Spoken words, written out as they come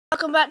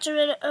Welcome back to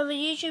another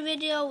YouTube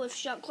video with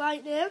Shock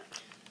Lightning.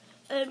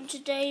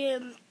 Today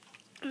I'm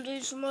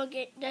doing some more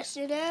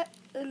Destiny,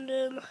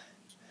 and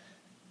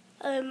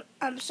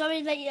I'm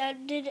sorry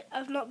that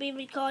I've not been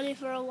recording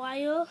for a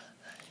while.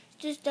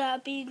 It's just that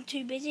I've been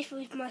too busy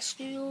with my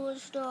school and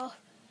stuff.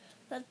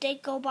 I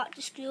did go back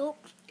to school.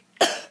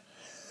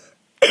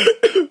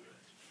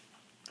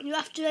 You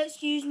have to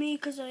excuse me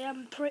because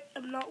I'm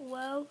not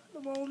well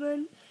at the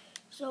moment.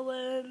 So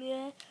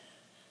yeah.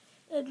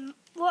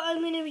 What I'm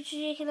going to be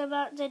speaking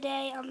about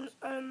today, I'm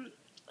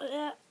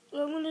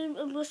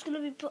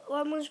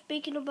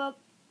speaking about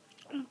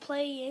and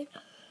playing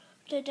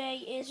today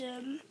is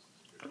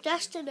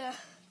Destiny.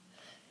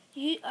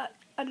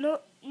 I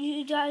know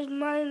you guys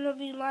might not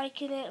be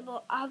liking it,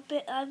 but I've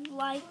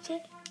liked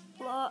it.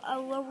 Well, I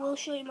will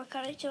show you my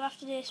character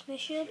after this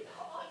mission.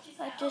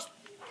 I'm just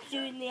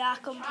doing the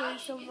Ark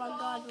completion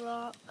Vanguard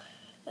Rock.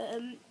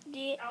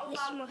 This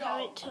is my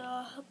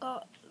character.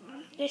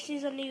 This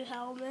is a new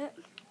helmet.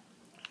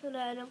 And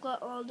then I've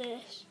got all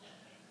this.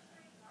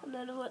 And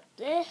then I've got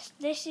this.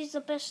 This is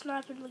the best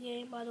sniper in the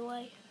game, by the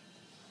way.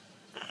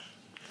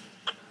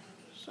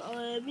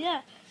 So,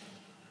 yeah.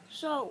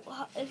 So,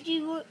 if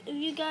you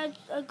guys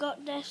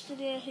got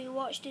Destiny who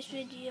watched this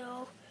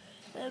video,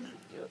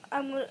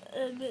 I'm gonna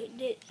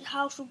the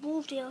House of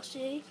Wolves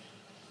DLC.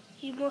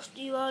 You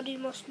already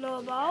must know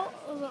about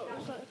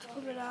what's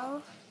coming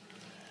out.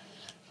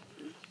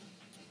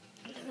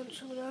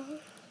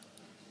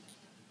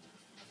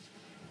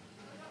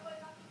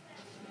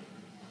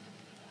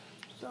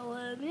 So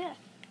yeah.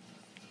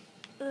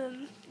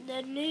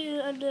 The new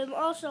and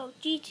also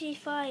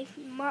GT5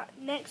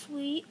 next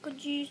week on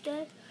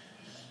Tuesday.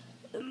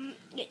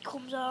 It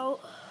comes out.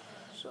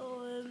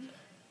 So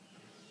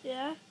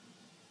yeah.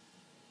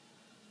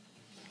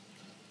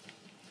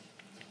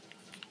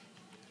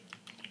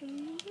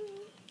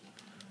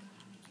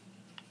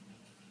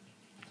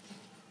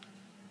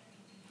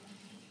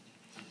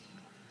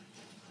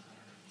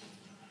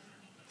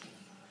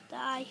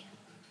 Die.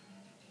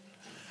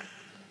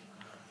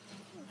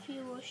 A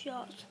few more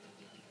shots.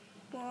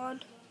 Come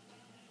on.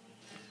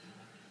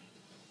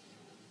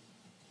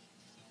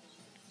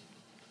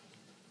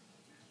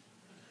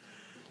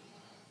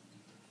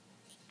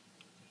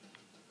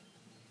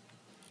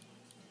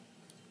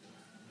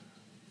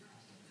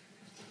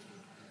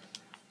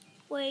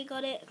 We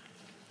got it.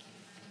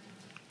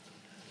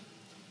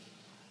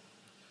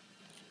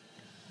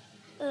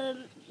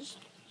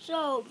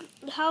 So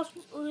the house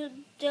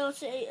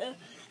DLC.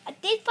 I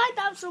did find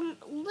out some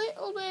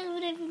little bit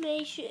of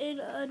information,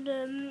 and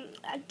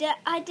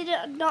I did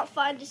not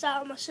find this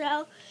out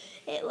myself.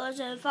 It was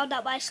found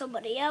out by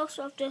somebody else.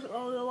 So I've just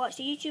watched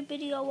a YouTube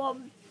video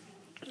on,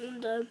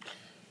 and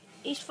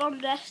he's from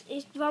the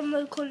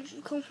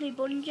company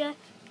Bungie.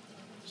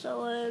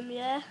 So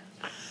yeah,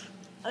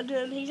 and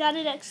he's had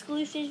an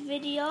exclusive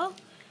video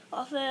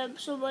of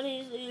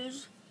somebody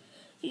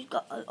he's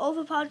got an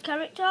overpowered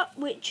character,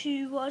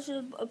 who was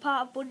a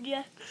part of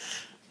Bungie.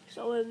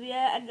 So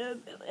yeah,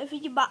 and if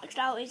he maxed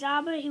out his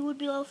armor, he would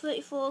be level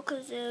 34.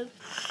 Because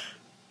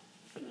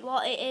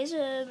what it is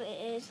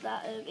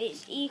that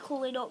it's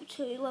equaling up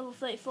to level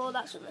 34.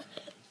 That's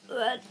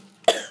what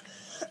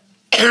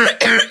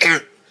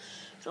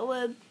so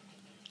when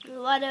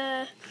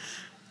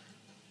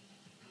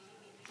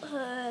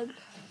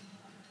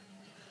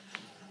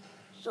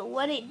so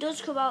when it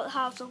does come out,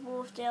 House of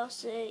Wolves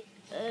DLC,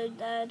 and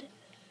then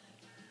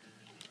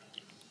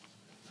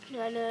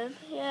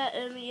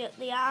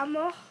the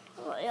armor,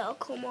 it'll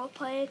come up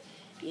playing.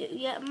 You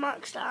get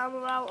maxed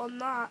armor out on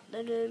that,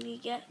 then you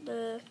get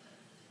the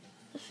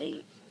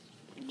thing.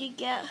 You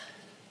get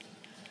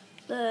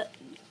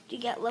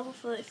level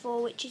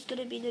 34, which is going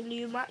to be the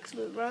new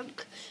maximum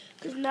rank.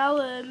 Because now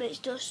it's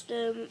just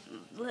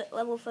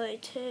level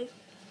 32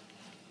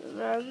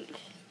 rank,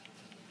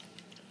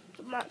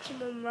 the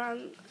maximum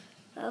rank,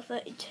 level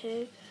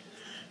 32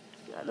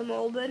 at the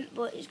moment,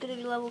 but it's going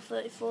to be level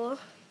 34.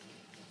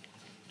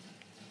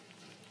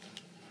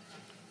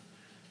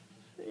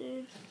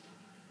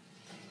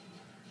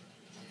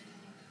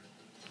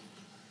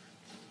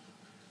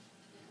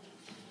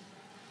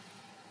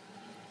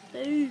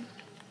 Boom!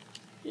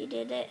 He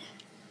did it.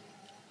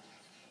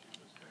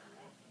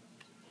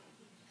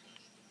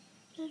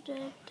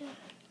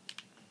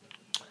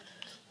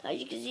 As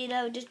you can see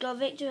now, we just got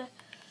victory.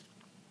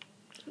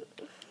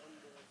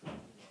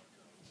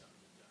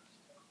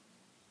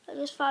 I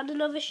just found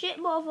another ship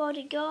what I've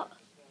already got.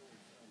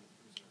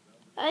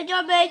 Hey,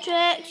 John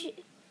Matrix!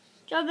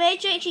 John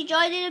Matrix, you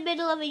joined in the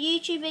middle of a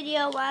YouTube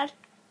video, man.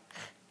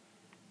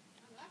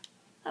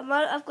 I'm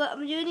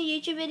doing a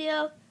YouTube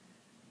video.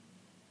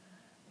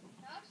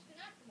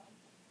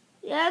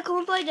 Yeah, come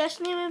and play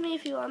Destiny with me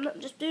if you want.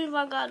 I'm just doing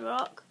Vanguard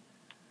Rock.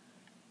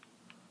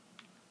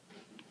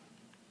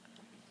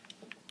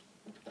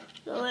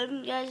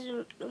 So guys,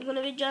 I'm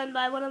gonna be joined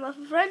by one of my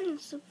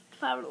friends,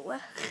 apparently.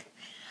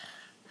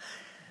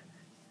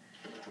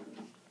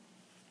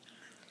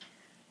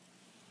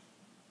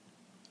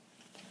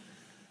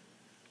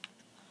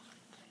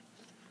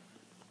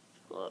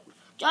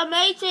 John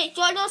Matrix,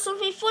 do I know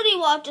something funny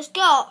what I've just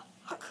got?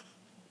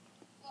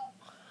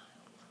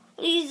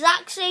 The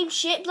exact same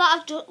ship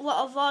that what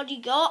I've already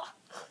got.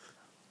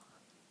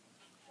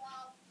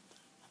 Wow.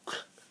 Have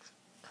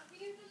you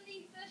done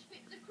the first bit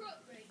of the crook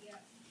rig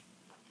yet?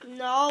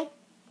 No.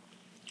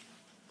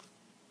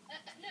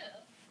 No.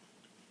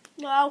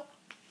 No.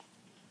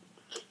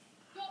 Do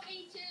you want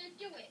me to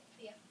do it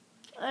for you?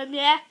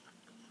 Yeah.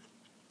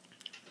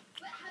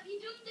 But have you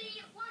done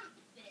the lamp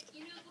bit?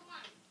 You know the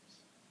lamps?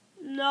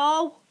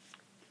 No.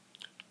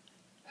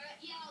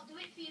 Yeah, I'll do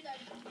it for you then,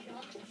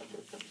 John.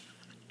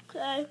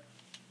 Okay.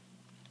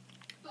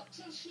 Got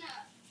some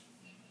snap.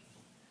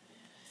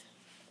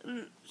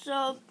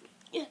 So,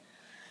 yeah.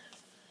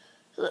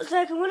 Looks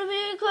like I'm going to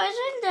be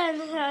recording then,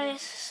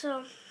 guys.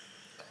 So,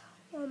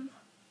 How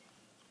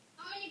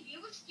many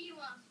viewers do you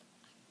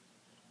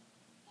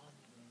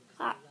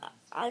have?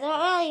 I don't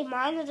really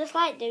mind. I just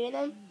like doing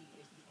them.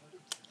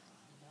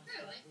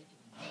 Really?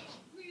 It's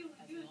really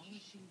good.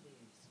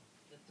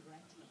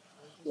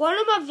 One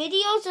of the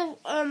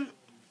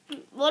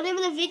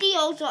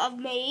videos that I've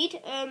made,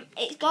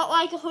 it's got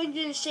like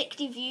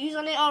 160 views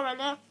on it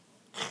already.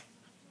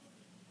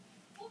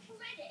 What's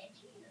already?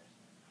 Jesus.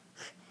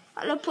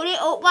 And I put it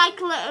up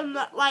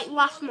like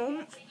last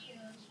month.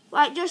 Videos.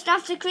 Like just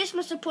after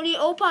Christmas I put it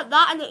up at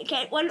that and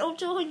it went up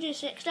to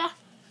 160.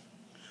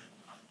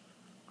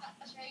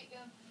 That's right,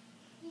 yeah.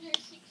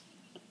 160.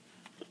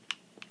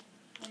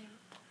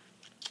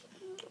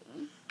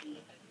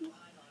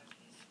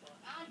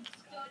 I'm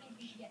starting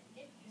to get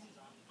this.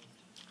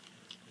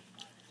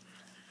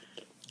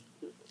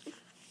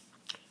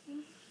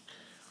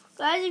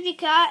 Guys, if you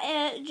can't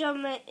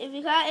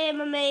hear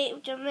my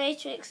mate John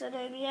Matrix,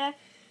 then yeah,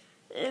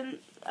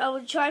 I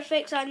will try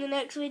fix that in the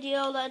next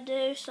video that I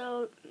do.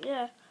 So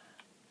yeah.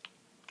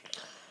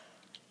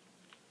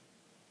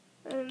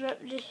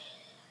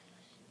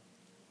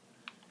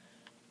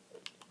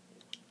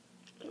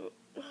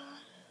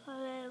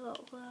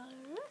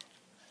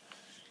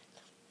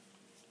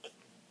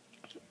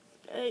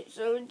 Right,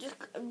 so I'm just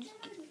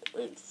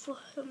wait for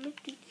him.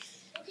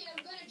 Okay,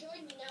 I'm gonna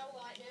join you now,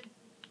 Lightning.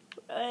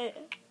 Right.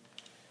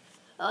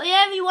 Oh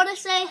yeah, if you want to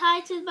say hi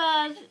to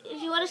my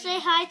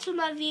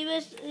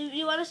viewers, if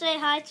you want to say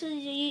hi to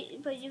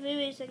your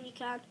viewers, then you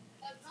can.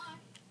 Hi.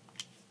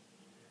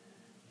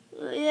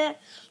 Yeah.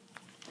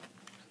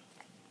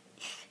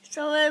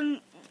 So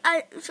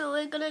so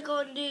we're gonna go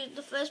and do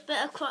the first bit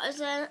of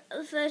quarters end.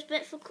 The first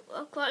bit for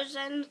quarters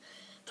end.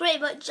 Pretty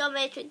much John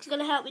Matrix is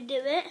gonna help me do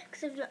it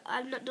because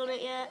I've not done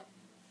it yet.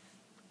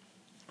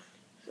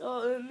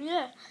 So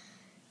yeah.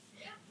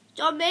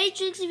 John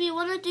Matrix, if you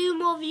want to do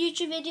more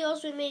YouTube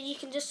videos with me, you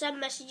can just send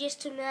messages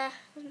to me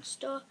and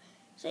stuff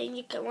saying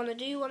you want to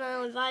do one.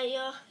 I'll invite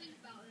you. Think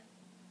about it.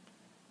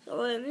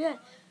 So yeah.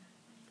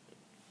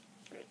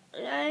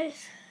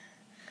 Guys,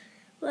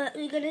 what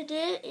we're gonna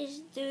do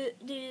is do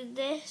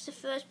this, the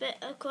first bit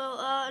of quote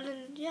on,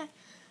 and yeah.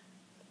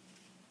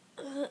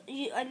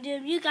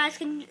 You guys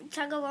can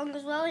tag along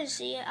as well and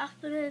see it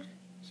happen and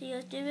see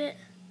us do it.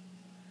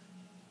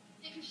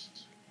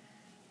 Just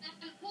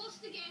pause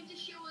the game to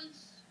show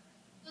us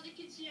so they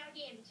can see our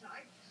game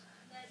tags,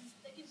 and then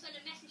they can send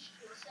a message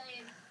to us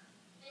saying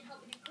they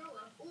help me grow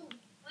up. Oh,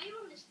 why are you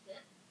on this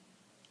bit?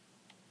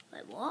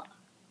 Wait, what?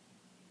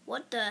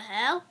 What the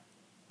hell?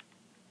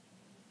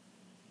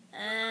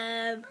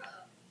 I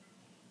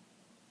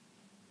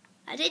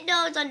didn't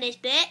know it was on this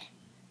bit.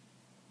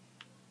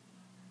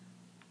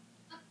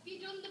 Have you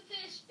done the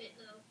first bit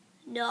though?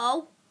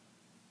 No.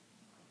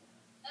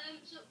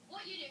 So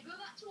what you do, go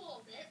back to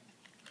orbit,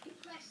 you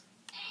press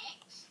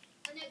X,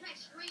 and then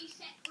press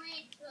reset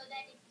grid, so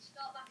then you can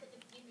start back at the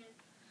beginning.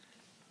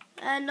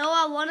 No,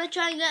 I want to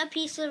try and get a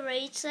piece of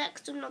raid set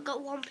 'cause I've not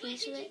got one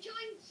piece of Did it. you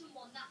join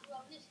someone that were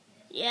on this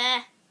bit?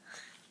 Yeah.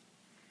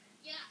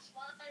 Yeah, that's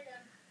fine.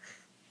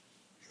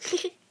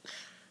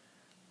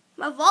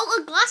 My Vault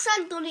of Glass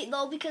hadn't done it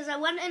though because I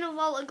went in a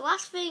Vault of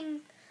Glass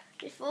thing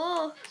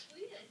before. That's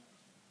weird.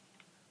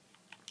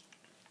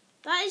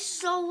 That is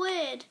so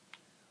weird.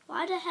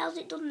 Why the hell's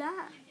it done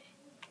that?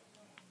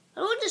 I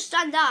don't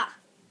understand that.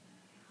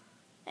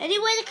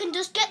 Anyway, they can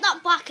just get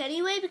that back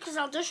anyway because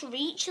I'll just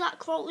reach that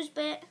Crota's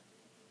bit.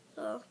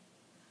 So,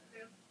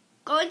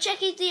 go and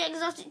check if the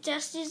exotic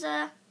test is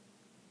there.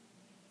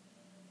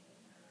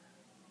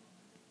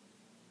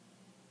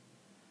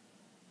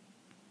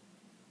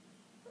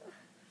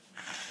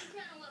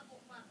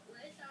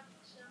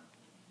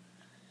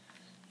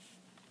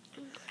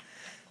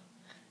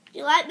 Do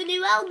you like my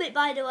new helmet,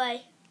 by the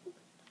way?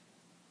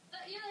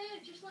 Yeah,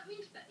 just let me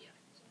inspect you.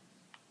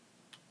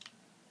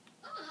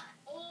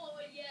 Oh,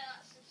 yeah,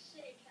 that's a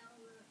sick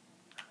helmet.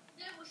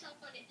 There was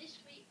something on it this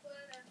week,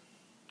 weren't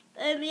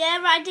there?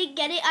 Yeah, I didn't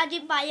get it. I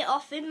didn't buy it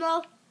off him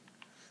though.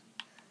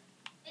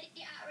 Did it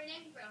get out of an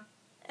engram?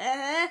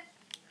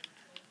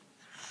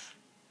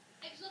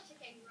 Exotic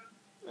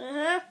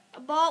engram. I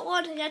bought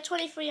one. I got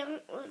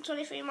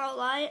 23 more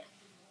light.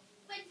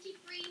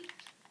 23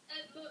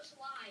 bucks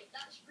light.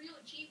 That's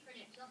really cheap for an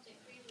exotic,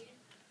 really.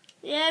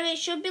 Yeah, it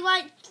should be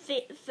like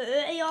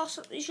 30 or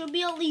something. It should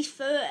be at least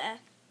 30.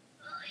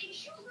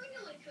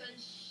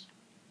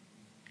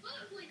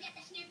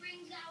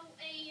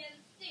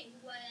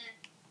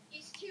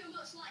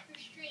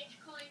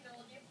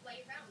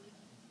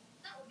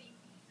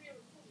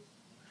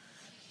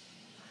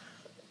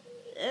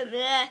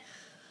 Yeah.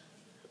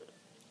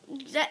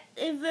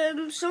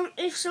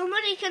 If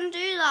somebody can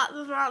do that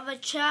without the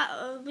chat,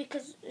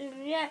 because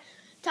yeah,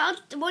 tell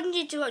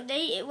Bungie to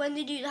update it when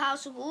they do the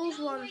House of Wolves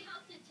You know one. we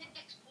have to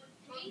text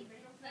Bungie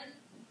and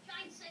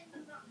try and send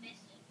them that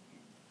message.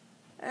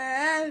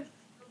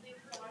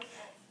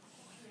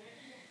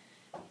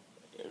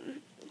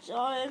 So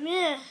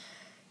yeah.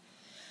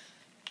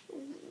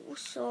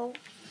 So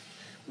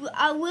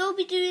I will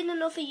be doing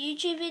another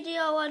YouTube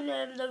video on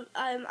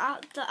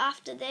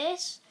after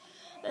this.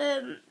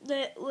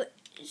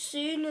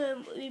 Soon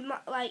we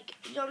might like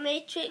your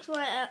Matrix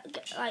might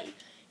like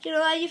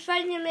like you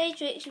find your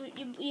Matrix,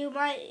 you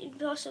might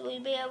possibly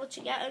be able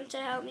to get them to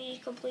help me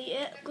complete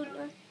it, couldn't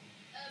you?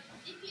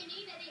 If you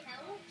need any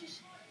help,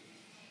 just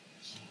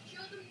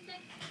show them.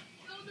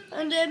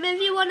 And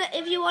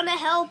if you wanna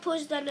help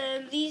us,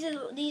 then these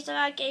are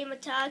our gamer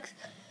tags.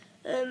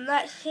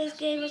 That's his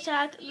gamer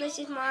tag. This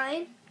is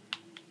mine.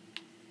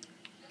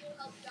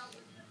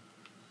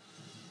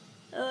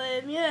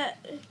 Yeah.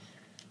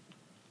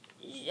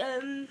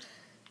 I'm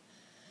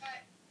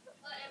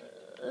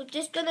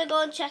just gonna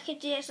go and check if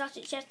the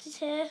exotic chest is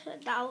here. I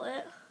doubt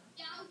it.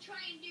 Yeah, I'll try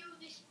and do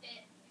this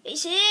bit.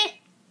 It's here.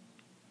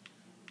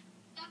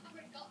 I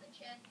haven't got the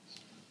chest.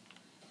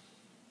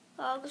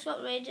 Oh, I've just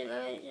got raging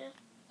on it. Yeah.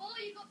 Oh,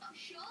 you got that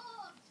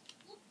short.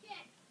 Look,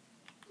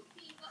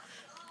 you got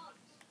short.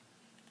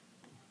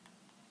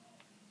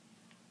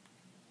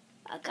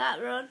 I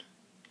can't run.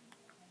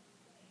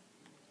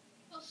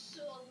 You're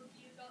so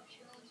lucky you got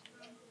shorts,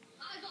 bro.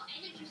 I got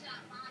energies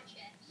out of my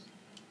chest.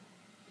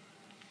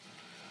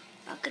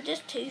 I could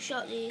just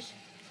two-shot these.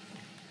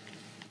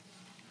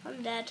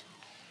 I'm dead.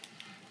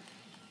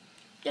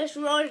 Just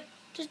run.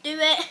 Just do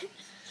it.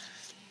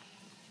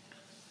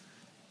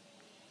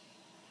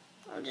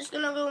 I'm just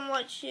gonna go and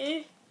watch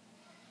you.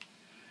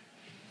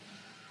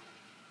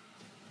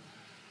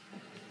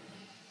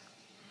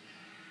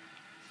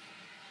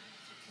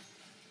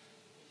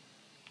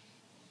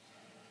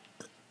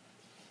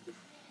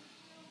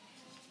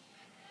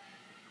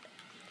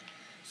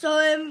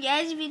 So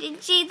guys, if you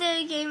didn't see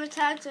the game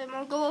attack,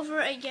 I'll go over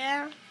it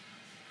again.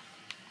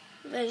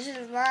 This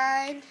is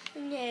mine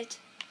and it.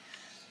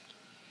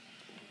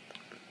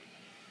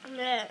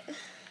 Yeah.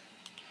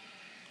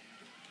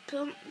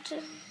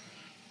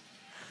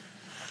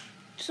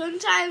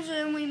 Sometimes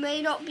we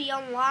may not be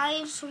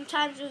online,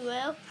 sometimes we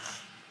will.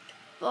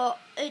 But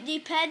it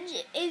depends.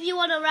 If you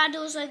want to rad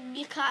us, then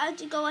you can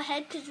go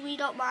ahead, because we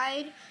don't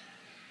mind.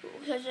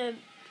 Because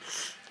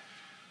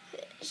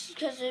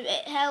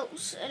it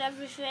helps and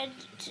everything.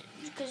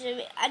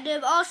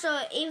 And also,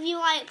 if you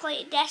like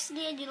playing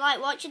Destiny and you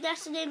like watching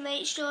Destiny,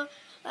 make sure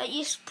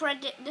you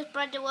spread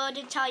the word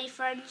and tell your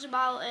friends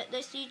about it,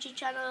 this YouTube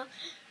channel.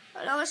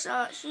 And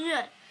also, so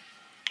yeah.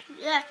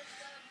 Yeah.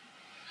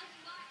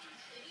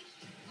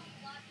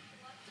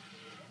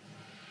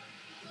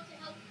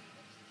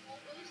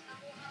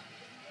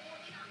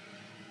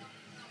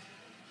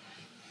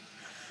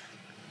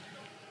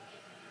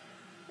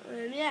 I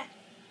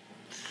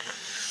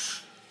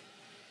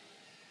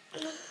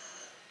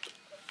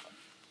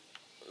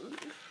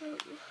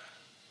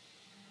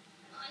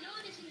know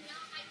this is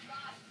not my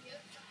bad here.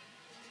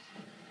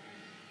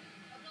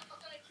 I'm not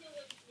gonna kill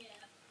him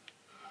yet.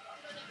 I'm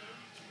gonna do.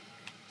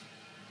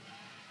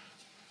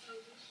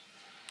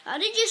 How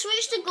did you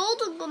switch to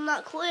golden gun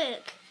that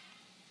quick?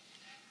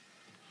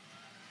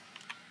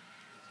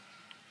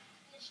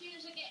 And as soon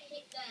as I get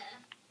hit there,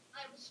 I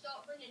will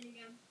start running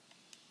again.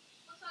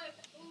 What's I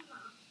do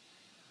that?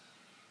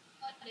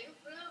 I do.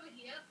 Run over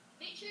here.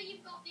 Make sure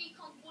you've got the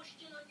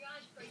combustion on your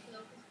icebreaker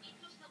though, because it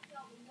does help you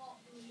out a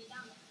lot doing the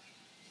damage.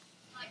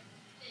 Like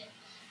this.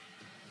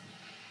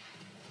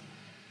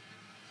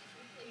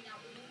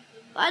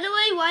 By the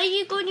way, why are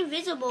you going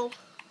invisible?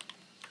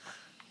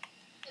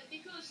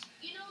 Because,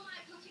 you know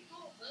my plastic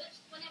gauntlets,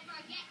 whenever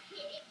I get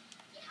hit,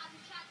 it has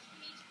a chance for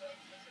me to go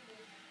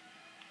invisible.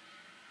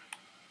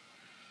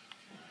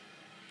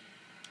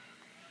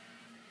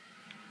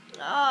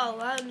 Oh,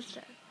 I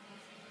understand.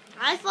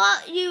 I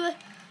thought you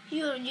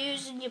were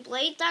using your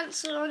blade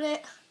dancer on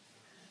it.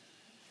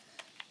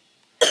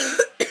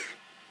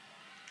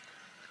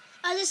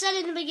 As I said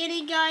in the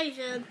beginning, guys,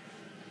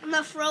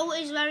 my throat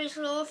is very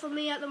sore for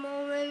me at the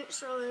moment,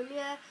 so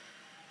yeah.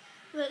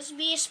 Let's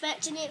be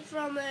expecting it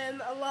from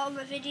a lot of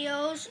my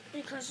videos,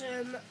 because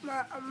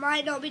I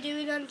might not be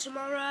doing them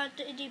tomorrow.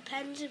 It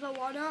depends if I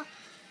wanna.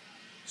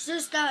 It's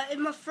just that if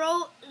my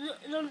throat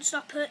don't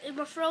stop it, if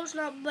my throat's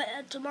not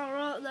better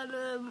tomorrow,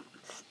 then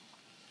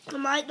I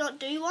might not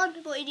do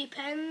one. But it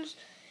depends.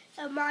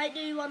 I might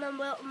do one and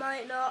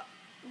might not.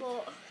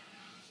 But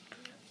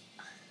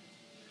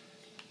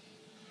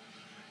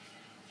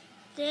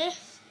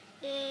this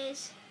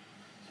is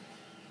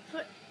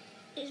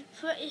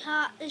pretty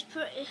hard. It's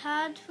pretty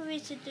hard for me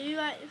to do,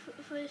 right,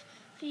 for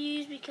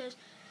you, because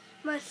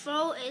my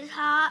throat is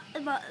hard,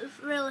 but it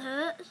really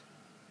hurts.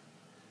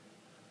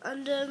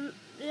 And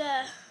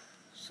yeah,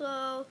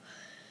 so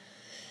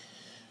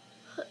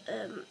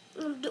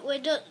we're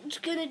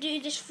just gonna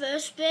do this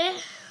first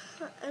bit,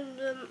 and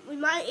we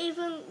might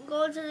even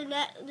go to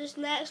this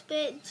next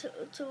bit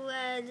to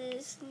where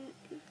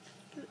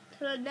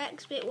the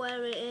next bit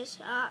where it is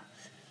at,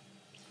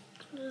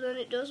 and then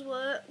it does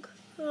work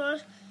for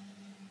us.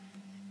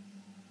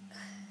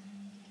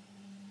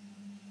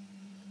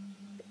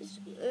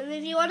 And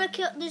if you want to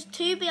kill, there's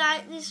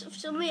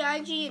some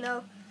behind you, you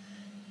know.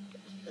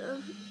 Yeah,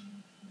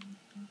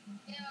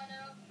 I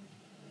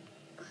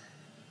know.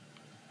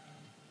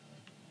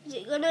 Is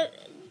it gonna?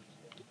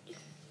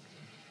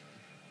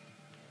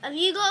 Have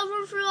you got to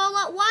run through all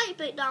that white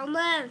bit down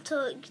there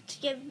to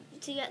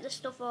get the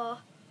stuff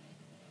off?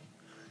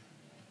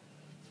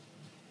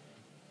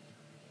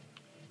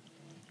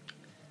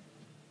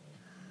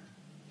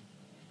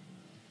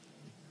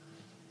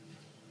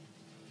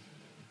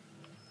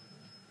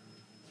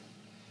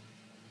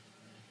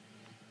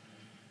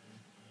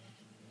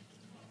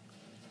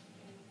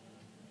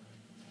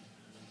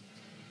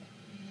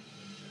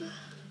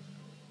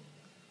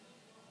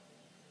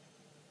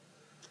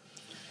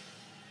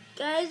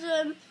 Guys,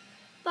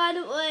 by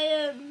the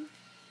way,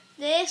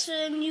 this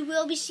you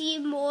will be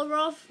seeing more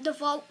of the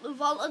Vault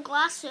of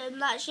Glass,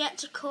 that's yet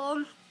to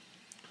come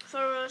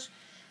for us.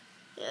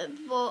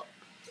 But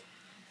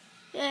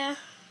yeah,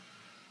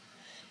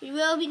 you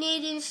will be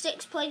needing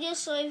 6 players.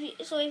 So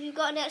if you've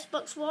got an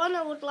Xbox One,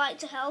 I would like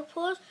to help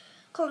us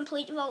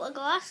complete Vault of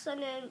Glass,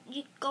 and then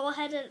you go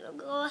ahead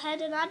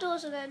and add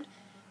us, and then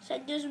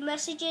send us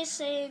messages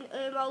saying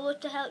I'd love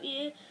to help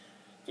you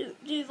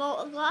do Vault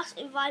of Glass.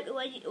 Invite me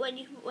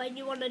when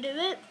you want to do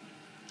it.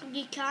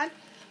 You can.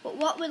 But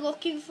what we're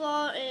looking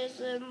for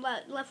is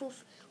level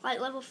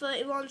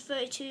 31,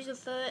 32s, and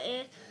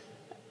 30.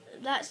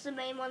 That's the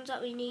main ones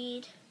that we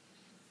need.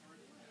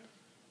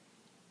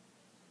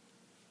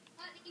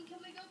 Can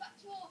we go back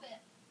to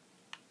orbit?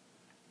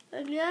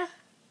 Yeah.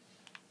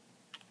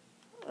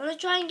 I want to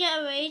try and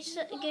get a raid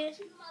set again.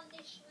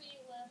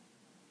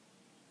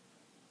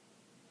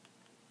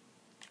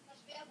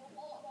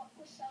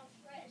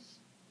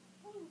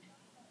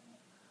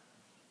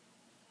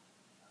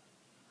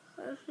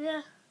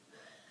 Yeah.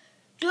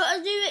 Do you want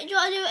to do it? Do you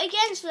want to do it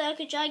again so that I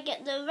can try and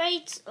get the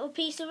raid or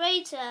piece of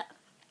raid set?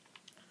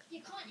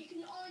 You can't. You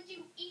can only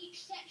do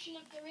each section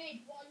of the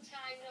raid one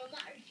time, no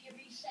matter if you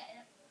reset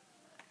it.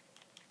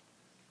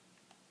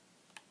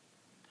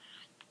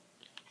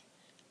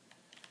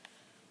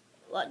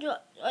 What do you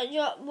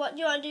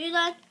want to do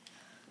then?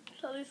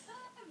 So have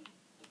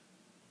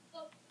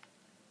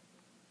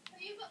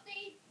you got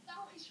the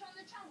bounties from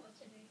the tower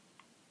to do?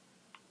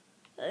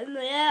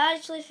 Yeah,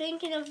 actually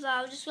thinking of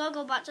that. I'm just gonna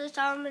go back to the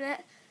tower a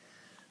minute.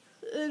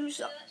 So, yeah,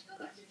 let's go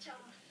back to the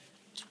tower.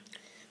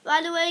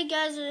 By the way,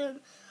 guys,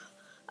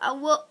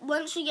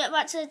 once we get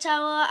back to the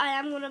tower, I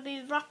am gonna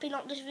be wrapping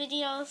up this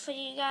video for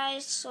you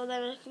guys, so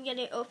then I can get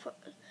it up,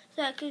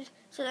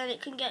 so then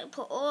it can get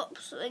put up,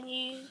 so then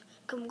you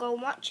can go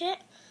and watch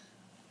it.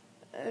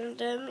 And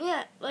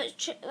yeah, let's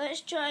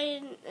try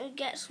and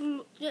get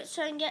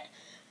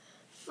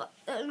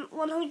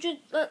 100,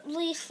 at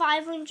least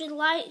 500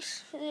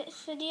 likes for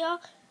this video,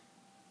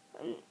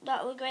 and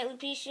that would greatly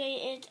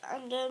appreciated.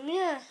 And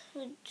yeah,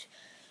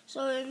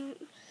 so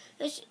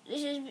this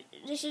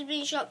has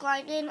been Shock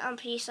Lightning, and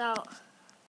peace out.